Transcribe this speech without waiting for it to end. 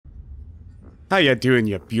How ya doing,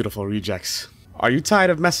 you beautiful rejects? Are you tired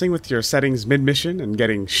of messing with your settings mid-mission and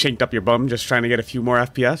getting shanked up your bum just trying to get a few more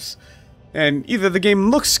FPS? And either the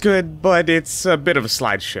game looks good, but it's a bit of a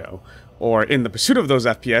slideshow, or in the pursuit of those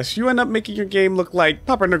FPS, you end up making your game look like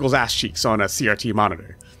Papa Nurgle's ass cheeks on a CRT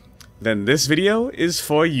monitor. Then this video is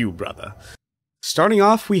for you, brother. Starting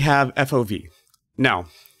off, we have FOV. Now,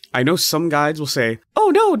 I know some guides will say,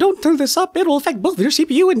 "Oh no, don't turn this up, it'll affect both your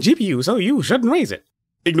CPU and GPU, so you shouldn't raise it."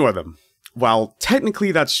 Ignore them. While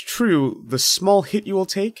technically that's true, the small hit you will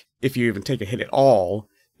take, if you even take a hit at all,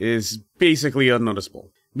 is basically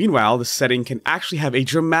unnoticeable. Meanwhile, this setting can actually have a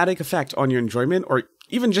dramatic effect on your enjoyment or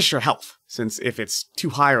even just your health, since if it's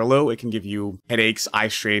too high or low, it can give you headaches, eye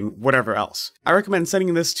strain, whatever else. I recommend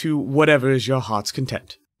setting this to whatever is your heart's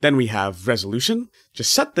content. Then we have resolution.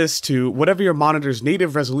 Just set this to whatever your monitor's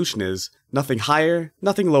native resolution is, nothing higher,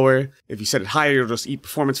 nothing lower. If you set it higher, it'll just eat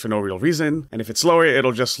performance for no real reason, and if it's lower,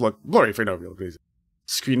 it'll just look blurry for no real reason.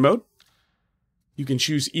 Screen mode. You can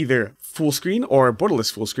choose either full screen or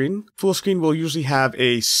borderless full screen. Full screen will usually have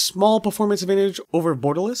a small performance advantage over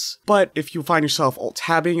borderless, but if you find yourself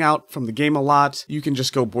alt-tabbing out from the game a lot, you can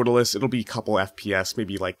just go borderless. It'll be a couple FPS,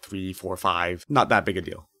 maybe like 3, 4, 5, not that big a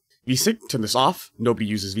deal. VSync, turn this off. Nobody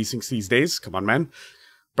uses VSyncs these days, come on man.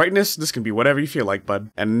 Brightness, this can be whatever you feel like,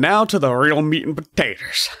 bud. And now to the real meat and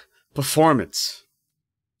potatoes. Performance.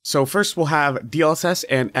 So first we'll have DLSS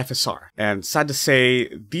and FSR. And sad to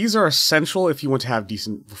say, these are essential if you want to have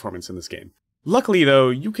decent performance in this game. Luckily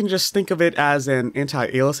though, you can just think of it as an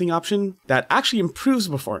anti-aliasing option that actually improves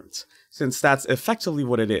performance, since that's effectively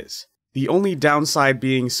what it is. The only downside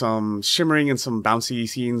being some shimmering and some bouncy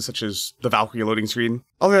scenes such as the Valkyrie loading screen.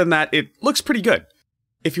 Other than that, it looks pretty good.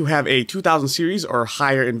 If you have a 2000 series or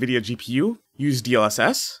higher Nvidia GPU, use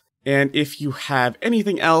DLSS. And if you have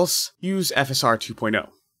anything else, use FSR 2.0.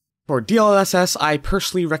 For DLSS, I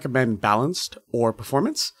personally recommend balanced or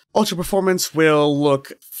performance. Ultra performance will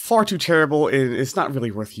look far too terrible and it's not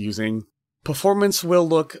really worth using. Performance will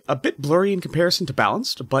look a bit blurry in comparison to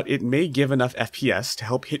balanced, but it may give enough FPS to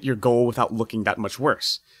help hit your goal without looking that much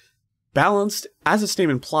worse. Balanced, as its name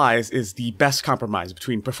implies, is the best compromise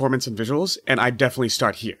between performance and visuals, and I'd definitely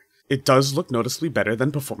start here. It does look noticeably better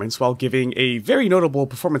than performance while giving a very notable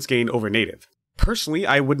performance gain over native. Personally,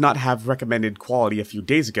 I would not have recommended quality a few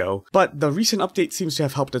days ago, but the recent update seems to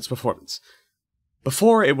have helped its performance.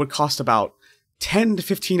 Before, it would cost about 10 to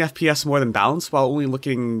 15 FPS more than balance while only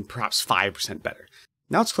looking perhaps 5% better.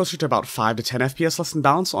 Now it's closer to about 5 to 10 FPS less than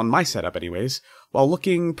balance on my setup anyways, while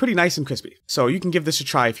looking pretty nice and crispy. So you can give this a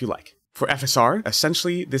try if you like. For FSR,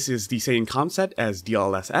 essentially this is the same concept as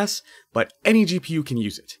DLSS, but any GPU can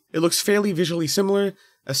use it. It looks fairly visually similar,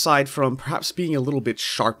 aside from perhaps being a little bit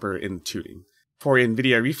sharper in tuning. For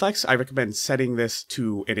Nvidia Reflex, I recommend setting this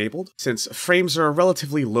to enabled. Since frames are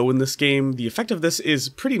relatively low in this game, the effect of this is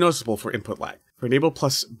pretty noticeable for input lag. For enable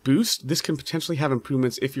plus boost, this can potentially have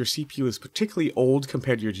improvements if your CPU is particularly old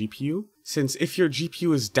compared to your GPU. Since if your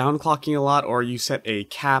GPU is downclocking a lot or you set a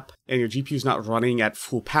cap and your GPU is not running at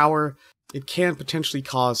full power, it can potentially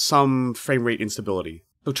cause some frame rate instability.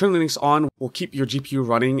 So turn Linux on will keep your GPU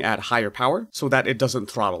running at higher power so that it doesn't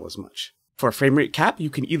throttle as much. For Framerate Cap, you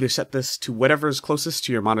can either set this to whatever is closest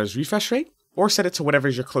to your monitor's refresh rate, or set it to whatever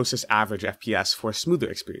is your closest average FPS for a smoother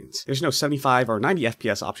experience. There's no 75 or 90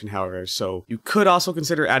 FPS option however, so you could also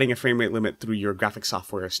consider adding a frame rate limit through your graphics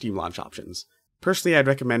software Steam launch options. Personally, I'd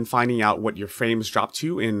recommend finding out what your frames drop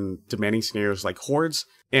to in demanding scenarios like hordes,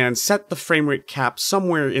 and set the frame rate cap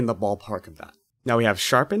somewhere in the ballpark of that. Now we have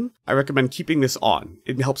Sharpen. I recommend keeping this on.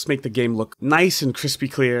 It helps make the game look nice and crispy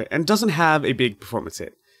clear, and doesn't have a big performance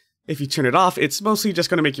hit. If you turn it off, it's mostly just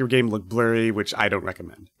going to make your game look blurry, which I don't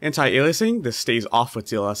recommend. Anti-aliasing, this stays off with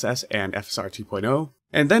DLSS and FSR 2.0.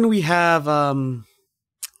 And then we have,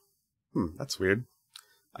 that's weird.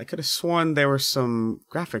 I could have sworn there were some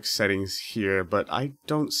graphics settings here, but I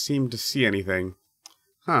don't seem to see anything.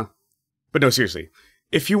 Huh. But no, seriously.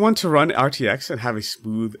 If you want to run RTX and have a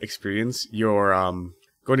smooth experience, you're,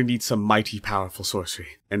 going to need some mighty powerful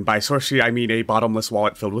sorcery. And by sorcery, I mean a bottomless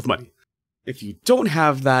wallet filled with money. If you don't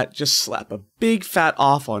have that, just slap a big fat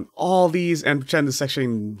off on all these and pretend this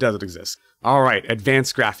section doesn't exist. Alright,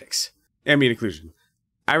 advanced graphics. Ambient Occlusion.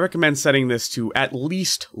 I recommend setting this to at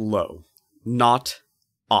least low, not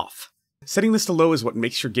off. Setting this to low is what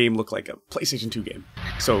makes your game look like a PlayStation 2 game,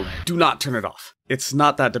 so do not turn it off. It's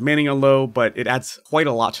not that demanding on low, but it adds quite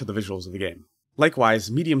a lot to the visuals of the game. Likewise,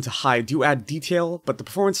 medium to high do add detail, but the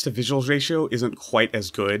performance to visuals ratio isn't quite as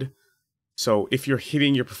good. So if you're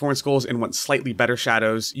hitting your performance goals and want slightly better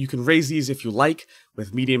shadows, you can raise these if you like,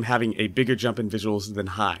 with medium having a bigger jump in visuals than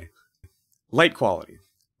high. Light quality.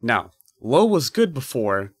 Now, low was good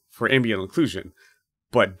before. for ambient occlusion.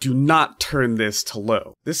 But do not turn this to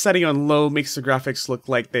low. This setting on low makes the graphics look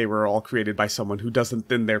like they were all created by someone who doesn't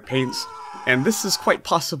thin their paints, and this is quite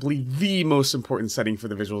possibly the most important setting for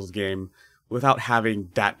the visuals of the game without having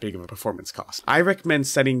that big of a performance cost. I recommend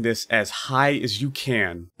setting this as high as you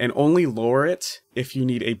can, and only lower it if you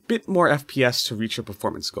need a bit more FPS to reach your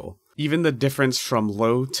performance goal. Even the difference from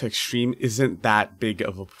low to extreme isn't that big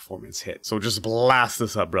of a performance hit, so just blast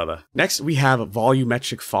this up, brother. Next, we have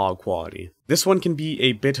Volumetric Fog Quality. This one can be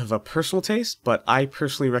a bit of a personal taste, but I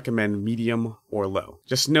personally recommend medium or low.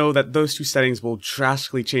 Just know that those two settings will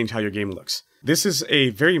drastically change how your game looks. This is a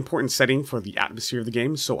very important setting for the atmosphere of the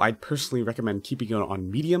game, so I'd personally recommend keeping it on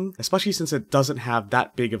medium, especially since it doesn't have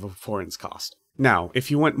that big of a performance cost. Now, if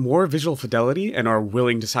you want more visual fidelity and are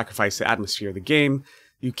willing to sacrifice the atmosphere of the game,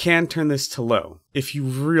 you can turn this to low, if you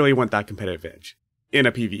really want that competitive edge in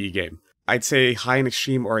a PvE game. I'd say high and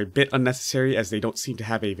extreme are a bit unnecessary as they don't seem to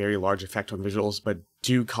have a very large effect on visuals, but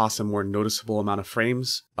do cost a more noticeable amount of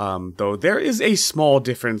frames, though there is a small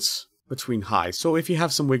difference between high, so if you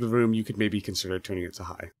have some wiggle room, you could maybe consider turning it to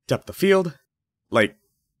high. Depth of field, like,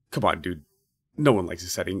 come on dude, no one likes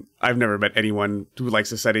this setting. I've never met anyone who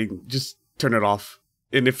likes this setting. Just turn it off.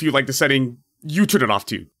 And if you like the setting, you turn it off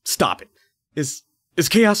too. Stop it. Is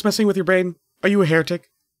chaos messing with your brain? Are you a heretic?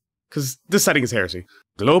 Because this setting is heresy.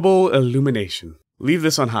 Global Illumination. Leave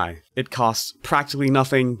this on high. It costs practically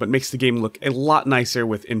nothing, but makes the game look a lot nicer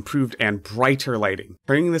with improved and brighter lighting.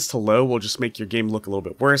 Turning this to low will just make your game look a little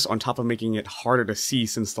bit worse, on top of making it harder to see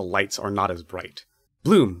since the lights are not as bright.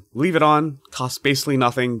 Bloom. Leave it on. Costs basically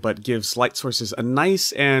nothing, but gives light sources a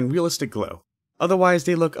nice and realistic glow. Otherwise,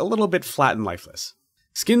 they look a little bit flat and lifeless.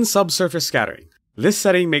 Skin Subsurface Scattering. This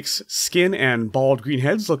setting makes skin and bald green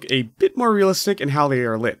heads look a bit more realistic in how they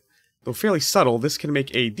are lit. Though fairly subtle, this can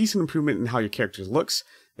make a decent improvement in how your character looks,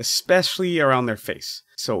 especially around their face.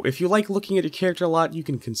 So if you like looking at your character a lot, you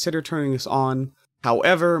can consider turning this on.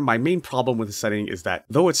 However, my main problem with the setting is that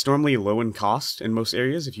though it's normally low in cost in most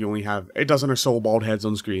areas if you only have a dozen or so bald heads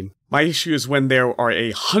on screen, my issue is when there are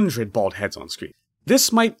 100 bald heads on screen.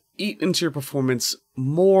 This might eat into your performance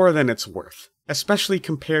more than it's worth, especially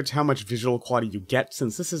compared to how much visual quality you get,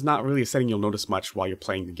 since this is not really a setting you'll notice much while you're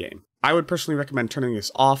playing the game. I would personally recommend turning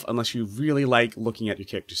this off unless you really like looking at your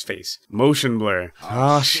character's face. Motion blur.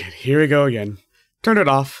 Oh shit, here we go again. Turn it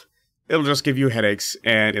off. It'll just give you headaches,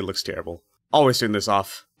 and it looks terrible. Always turn this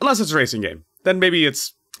off, unless it's a racing game. Then maybe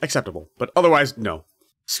it's acceptable, but otherwise, no.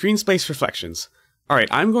 Screen space reflections. Alright,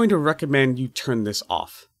 I'm going to recommend you turn this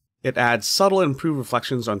off. It adds subtle and improved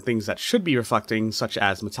reflections on things that should be reflecting, such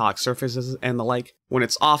as metallic surfaces and the like. When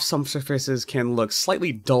it's off, some surfaces can look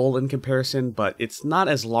slightly dull in comparison, but it's not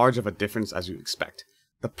as large of a difference as you expect.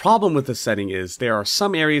 The problem with this setting is there are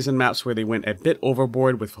some areas in maps where they went a bit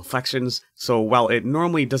overboard with reflections, so while it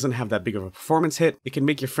normally doesn't have that big of a performance hit, it can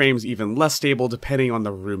make your frames even less stable depending on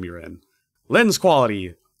the room you're in. Lens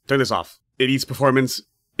quality. Turn this off. It eats performance,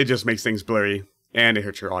 it just makes things blurry, and it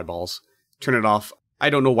hurts your eyeballs. Turn it off. I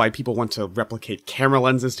don't know why people want to replicate camera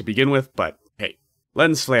lenses to begin with, but hey.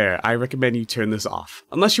 Lens flare, I recommend you turn this off.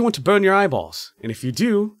 Unless you want to burn your eyeballs. And if you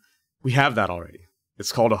do, we have that already.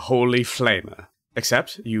 It's called a holy flamer.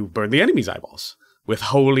 Except you burn the enemy's eyeballs. With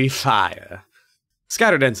holy fire.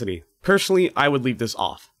 Scatter density. Personally, I would leave this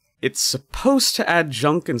off. It's supposed to add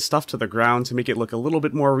junk and stuff to the ground to make it look a little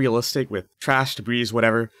bit more realistic with trash, debris,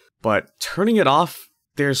 whatever. But turning it off,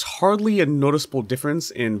 there's hardly a noticeable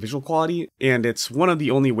difference in visual quality, and it's one of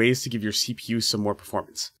the only ways to give your CPU some more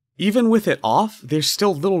performance. Even with it off, there's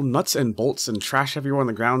still little nuts and bolts and trash everywhere on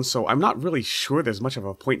the ground, so I'm not really sure there's much of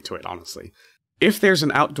a point to it, honestly. If there's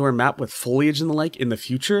an outdoor map with foliage and the like in the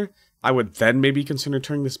future, I would then maybe consider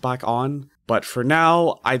turning this back on, but for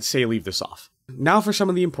now, I'd say leave this off. Now for some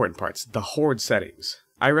of the important parts, the horde settings.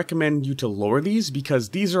 I recommend you to lower these because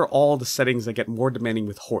these are all the settings that get more demanding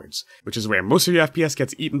with hordes, which is where most of your FPS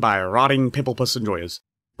gets eaten by rotting pimplepus enjoyers.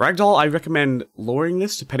 Ragdoll, I recommend lowering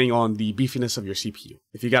this depending on the beefiness of your CPU.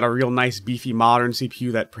 If you got a real nice beefy modern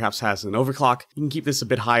CPU that perhaps has an overclock, you can keep this a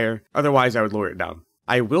bit higher, otherwise I would lower it down.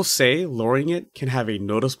 I will say lowering it can have a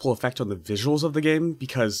noticeable effect on the visuals of the game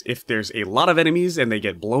because if there's a lot of enemies and they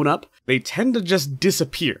get blown up, they tend to just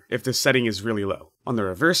disappear if the setting is really low. On the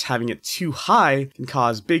reverse, having it too high can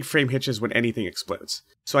cause big frame hitches when anything explodes.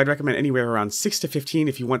 So I'd recommend anywhere around 6 to 15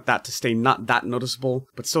 if you want that to stay not that noticeable,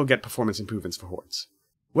 but still get performance improvements for hordes.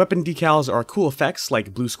 Weapon decals are cool effects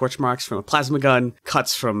like blue scorch marks from a plasma gun,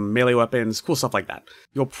 cuts from melee weapons, cool stuff like that.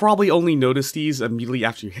 You'll probably only notice these immediately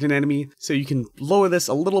after you hit an enemy, so you can lower this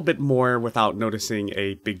a little bit more without noticing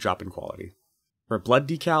a big drop in quality. For blood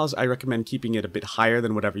decals, I recommend keeping it a bit higher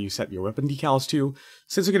than whatever you set your weapon decals to,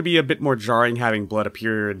 since it's going to be a bit more jarring having blood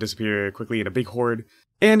appear and disappear quickly in a big horde,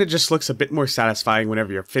 and it just looks a bit more satisfying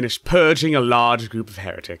whenever you're finished purging a large group of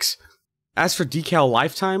heretics. As for decal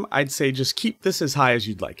lifetime, I'd say just keep this as high as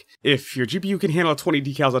you'd like. If your GPU can handle 20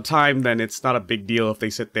 decals at a time, then it's not a big deal if they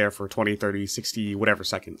sit there for 20, 30, 60, whatever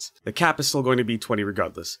seconds. The cap is still going to be 20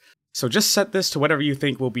 regardless. So just set this to whatever you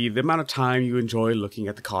think will be the amount of time you enjoy looking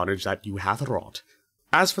at the carnage that you have wrought.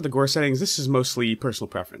 As for the gore settings, this is mostly personal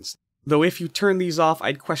preference. Though if you turn these off,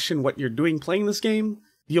 I'd question what you're doing playing this game.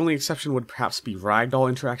 The only exception would perhaps be ragdoll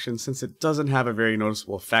interaction, since it doesn't have a very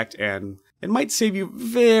noticeable effect and it might save you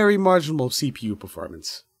very marginal CPU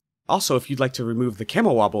performance. Also, if you'd like to remove the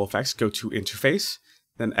camera wobble effects, go to Interface,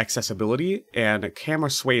 then Accessibility, and Camera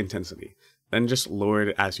Sway Intensity. Then just lower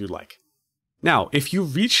it as you like. Now, if you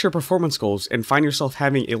reach your performance goals and find yourself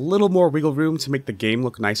having a little more wiggle room to make the game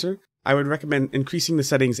look nicer, I would recommend increasing the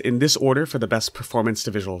settings in this order for the best performance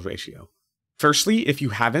to visual ratio. Firstly, if you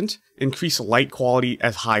haven't, increase light quality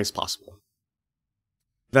as high as possible.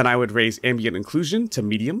 Then I would raise Ambient Occlusion to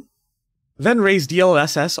medium. Then raise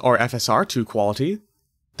DLSS or FSR to quality.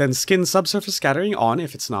 Then skin subsurface scattering on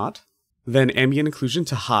if it's not. Then Ambient Occlusion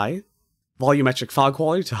to high. Volumetric Fog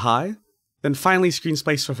Quality to high. Then finally screen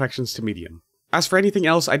space perfections to medium. As for anything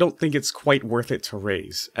else, I don't think it's quite worth it to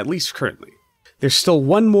raise, at least currently. There's still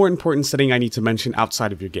one more important setting I need to mention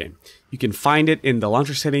outside of your game. You can find it in the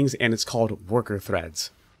launcher settings and it's called Worker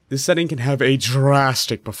Threads. This setting can have a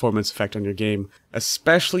drastic performance effect on your game,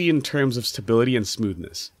 especially in terms of stability and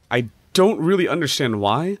smoothness. I don't really understand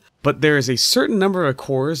why, but there is a certain number of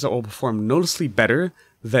cores that will perform noticeably better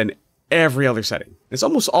than every other setting. It's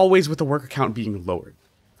almost always with the worker count being lowered.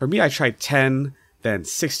 For me, I tried 10, then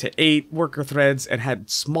 6 to 8 worker threads and had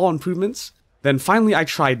small improvements. Then finally I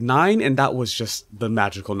tried 9 and that was just the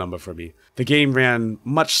magical number for me. The game ran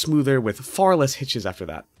much smoother with far less hitches after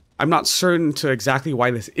that. I'm not certain to exactly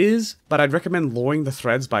why this is, but I'd recommend lowering the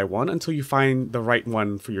threads by 1 until you find the right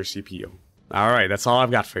one for your CPU. Alright, that's all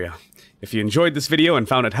I've got for you. If you enjoyed this video and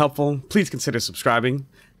found it helpful, please consider subscribing.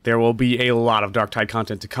 There will be a lot of DARKTIDE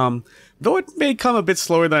content to come, though it may come a bit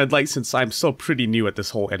slower than I'd like since I'm still pretty new at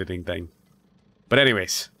this whole editing thing. But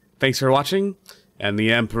anyways, thanks for watching, and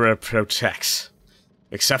the Emperor protects.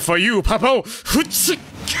 Except for you, Papo!